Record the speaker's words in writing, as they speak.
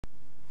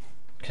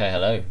Okay,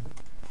 hello.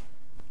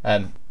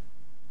 Um,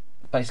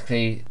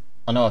 Basically,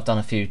 I know I've done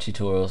a few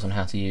tutorials on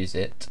how to use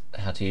it,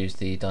 how to use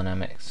the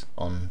dynamics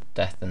on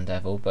Death and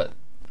Devil, but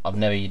I've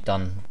never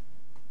done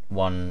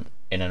one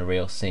in a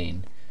real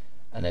scene,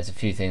 and there's a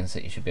few things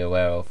that you should be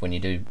aware of when you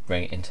do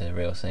bring it into a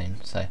real scene.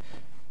 So,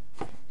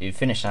 you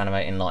finish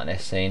animating like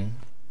this scene,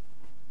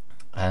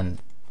 and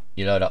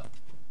you load up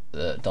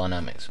the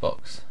dynamics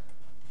box,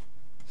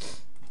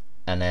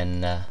 and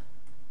then the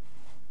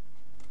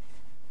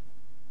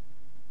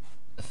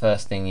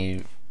first thing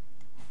you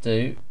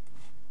do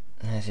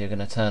is you're going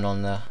to turn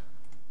on the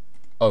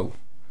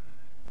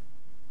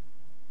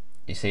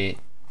you see,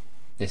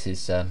 this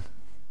is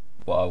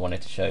what I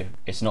wanted to show.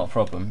 It's not a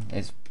problem,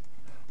 it's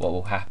what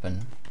will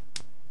happen,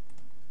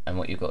 and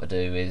what you've got to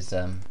do is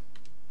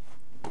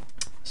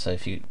so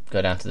if you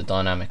go down to the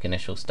dynamic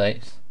initial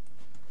states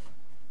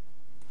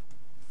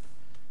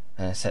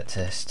and set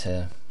this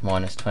to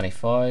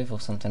 -25 or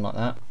something like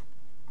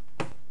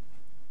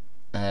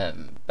that,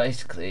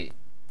 basically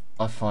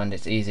I find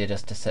it's easier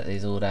just to set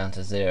these all down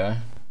to 0,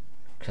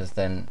 because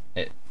then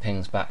it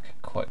pings back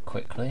quite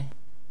quickly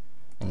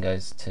and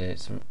goes to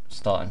its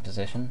starting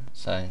position.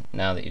 So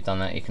now that you've done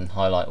that, you can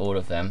highlight all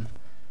of them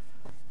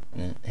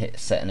and hit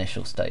set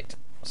initial state.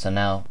 So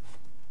now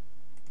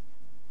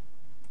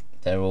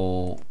they're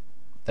all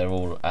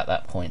at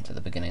that point at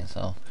the beginning. So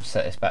I'll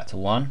set this back to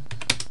 1.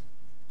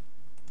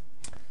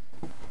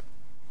 You've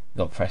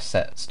got to press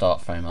set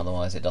start frame,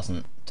 otherwise it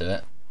doesn't do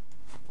it.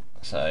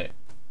 So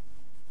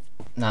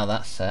now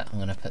that's set, I'm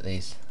going to put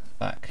these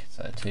back.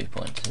 So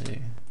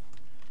 2.2,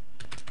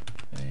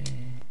 3.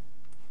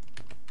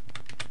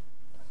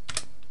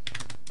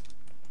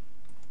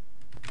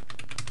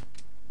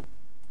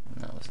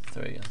 That was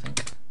 3, I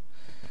think.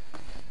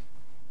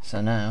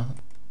 So now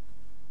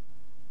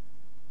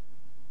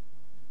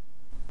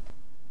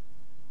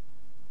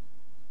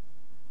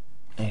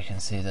you can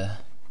see the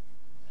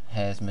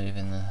hair's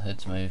moving, the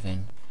hood's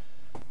moving,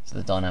 so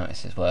the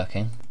dynamics is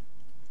working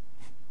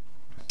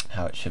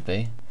how it should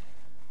be.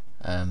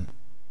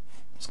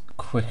 It's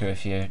quicker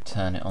if you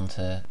turn it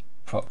onto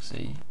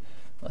proxy.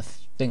 I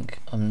think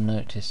I've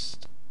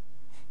noticed,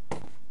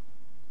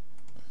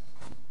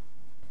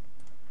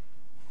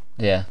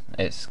 yeah,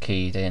 it's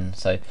keyed in,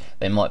 so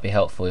it might be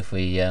helpful if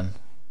we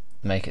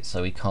make it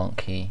so we can't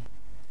key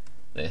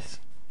this.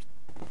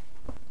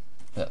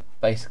 But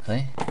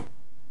basically,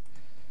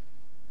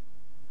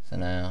 so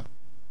now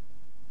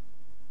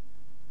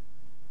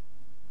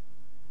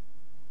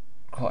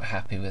quite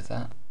happy with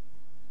that.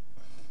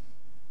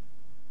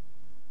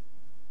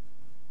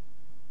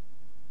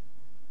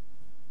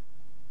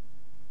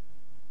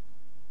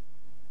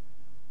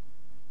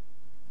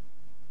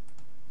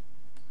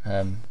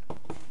 And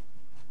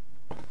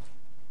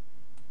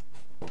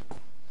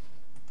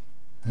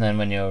then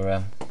when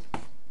you're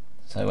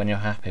when you're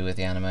happy with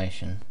the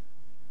animation,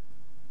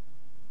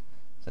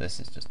 so this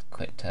is just a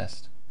quick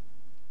test,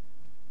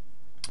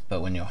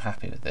 but when you're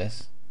happy with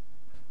this,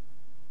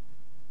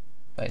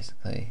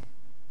 basically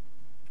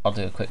I'll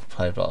do a quick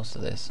play blast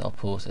of this. I'll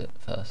pause it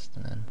first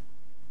and then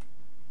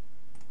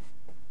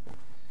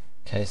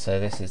okay, so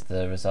this is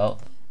the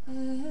result.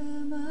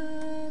 Am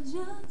I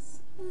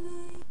just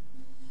playing?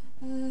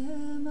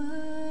 Am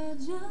I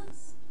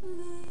just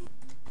playing?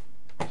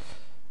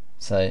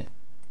 So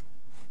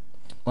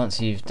once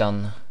you've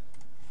done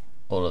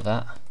all of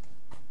that,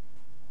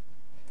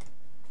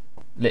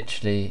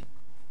 literally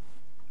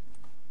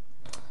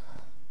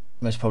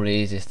most probably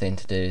easiest thing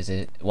to do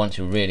is once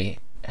you're really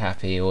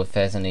happy, or if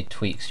there's any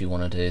tweaks you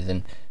want to do,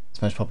 then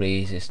it's most probably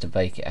easiest to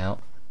bake it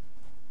out.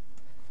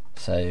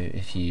 So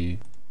if you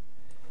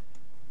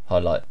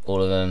highlight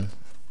all of them,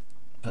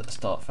 put the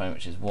start frame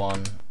which is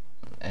 1,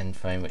 end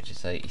frame which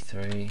is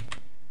 83,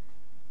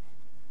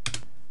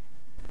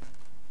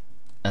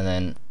 and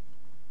then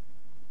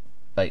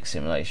bake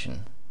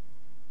simulation.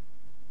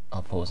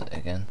 I'll pause it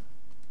again.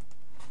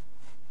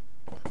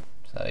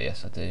 So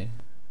yes, I do.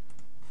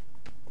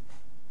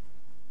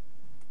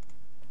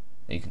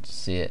 You can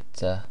see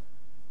it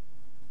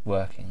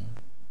working,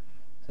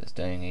 so it's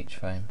doing each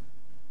frame.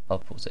 I'll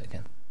pause it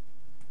again.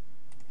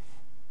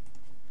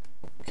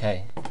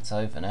 Okay, it's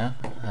over now.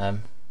 So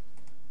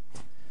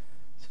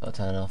if I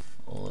turn off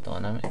all the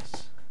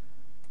dynamics,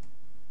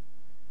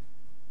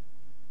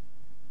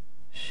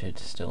 should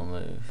still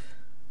move.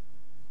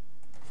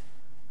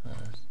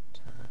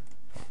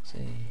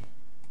 Proxy.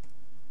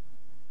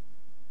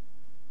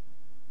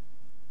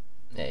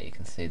 Yeah, you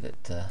can see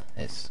that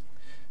it's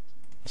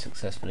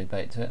successfully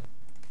baked to it.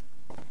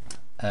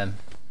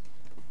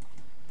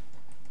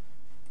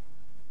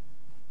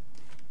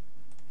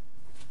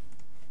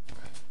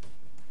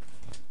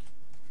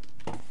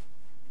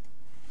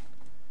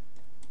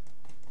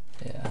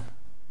 Yeah,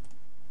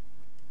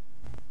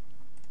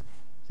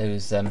 there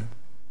was a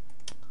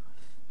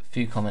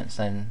few comments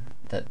saying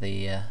that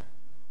the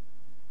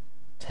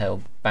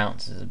tail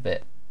bounces a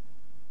bit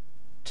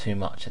too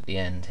much at the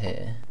end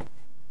here,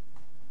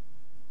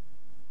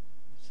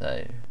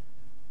 so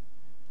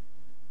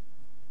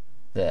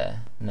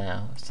there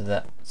now, so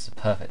that's the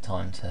perfect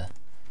time to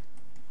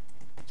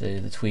do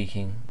the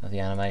tweaking of the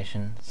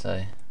animation.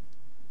 So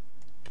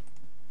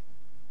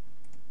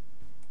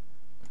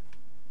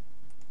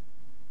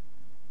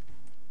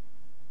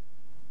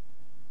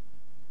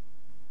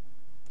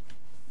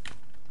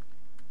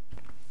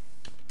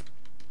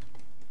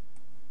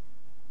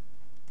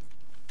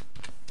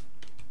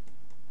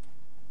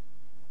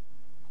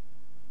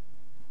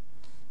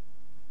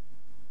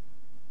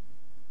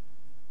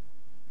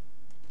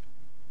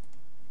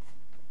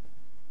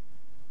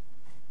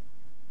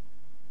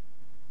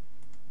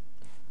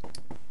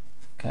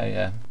okay,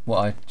 yeah. What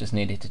I just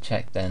needed to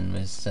check then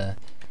was there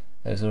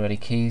was already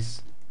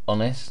keys on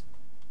this,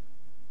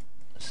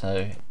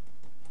 so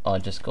I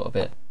just got a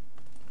bit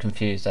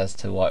confused as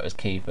to why it was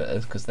keyed, but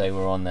it's because they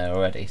were on there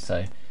already.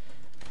 So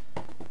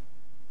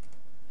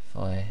if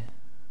I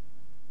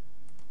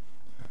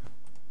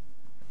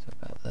so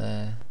about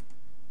there.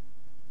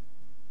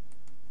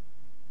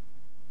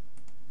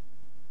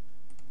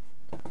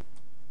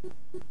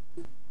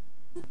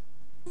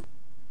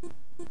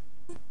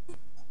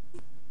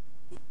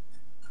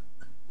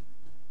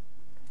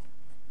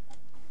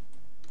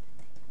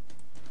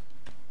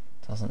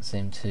 Doesn't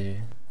seem to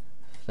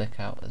flick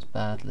out as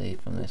badly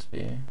from this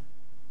view.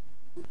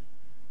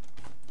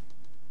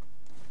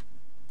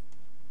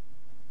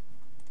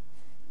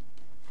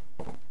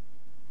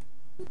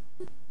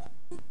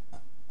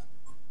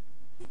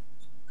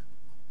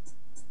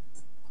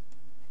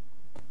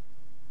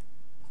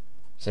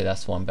 See,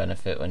 that's one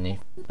benefit when you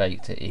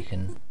baked it, you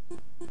can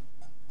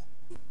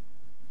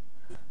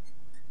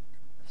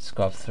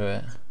scrub through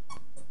it.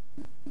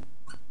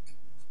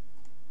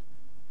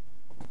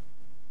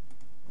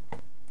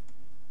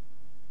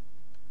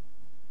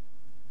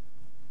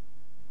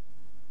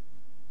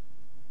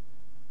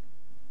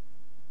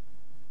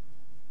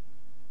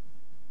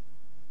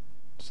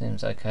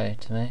 Seems okay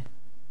to me,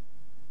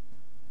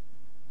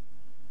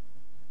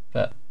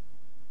 but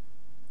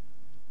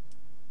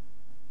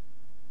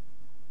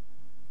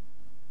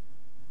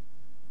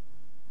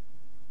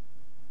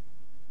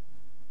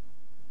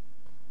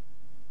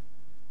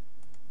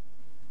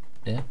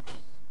yeah,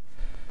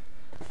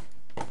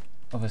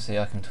 obviously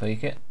I can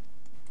tweak it,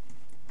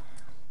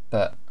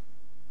 but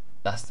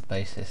that's the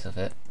basis of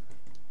it.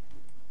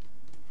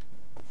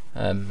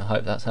 I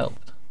hope that's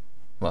helped.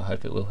 Well, I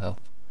hope it will help.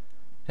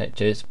 Okay,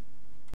 cheers.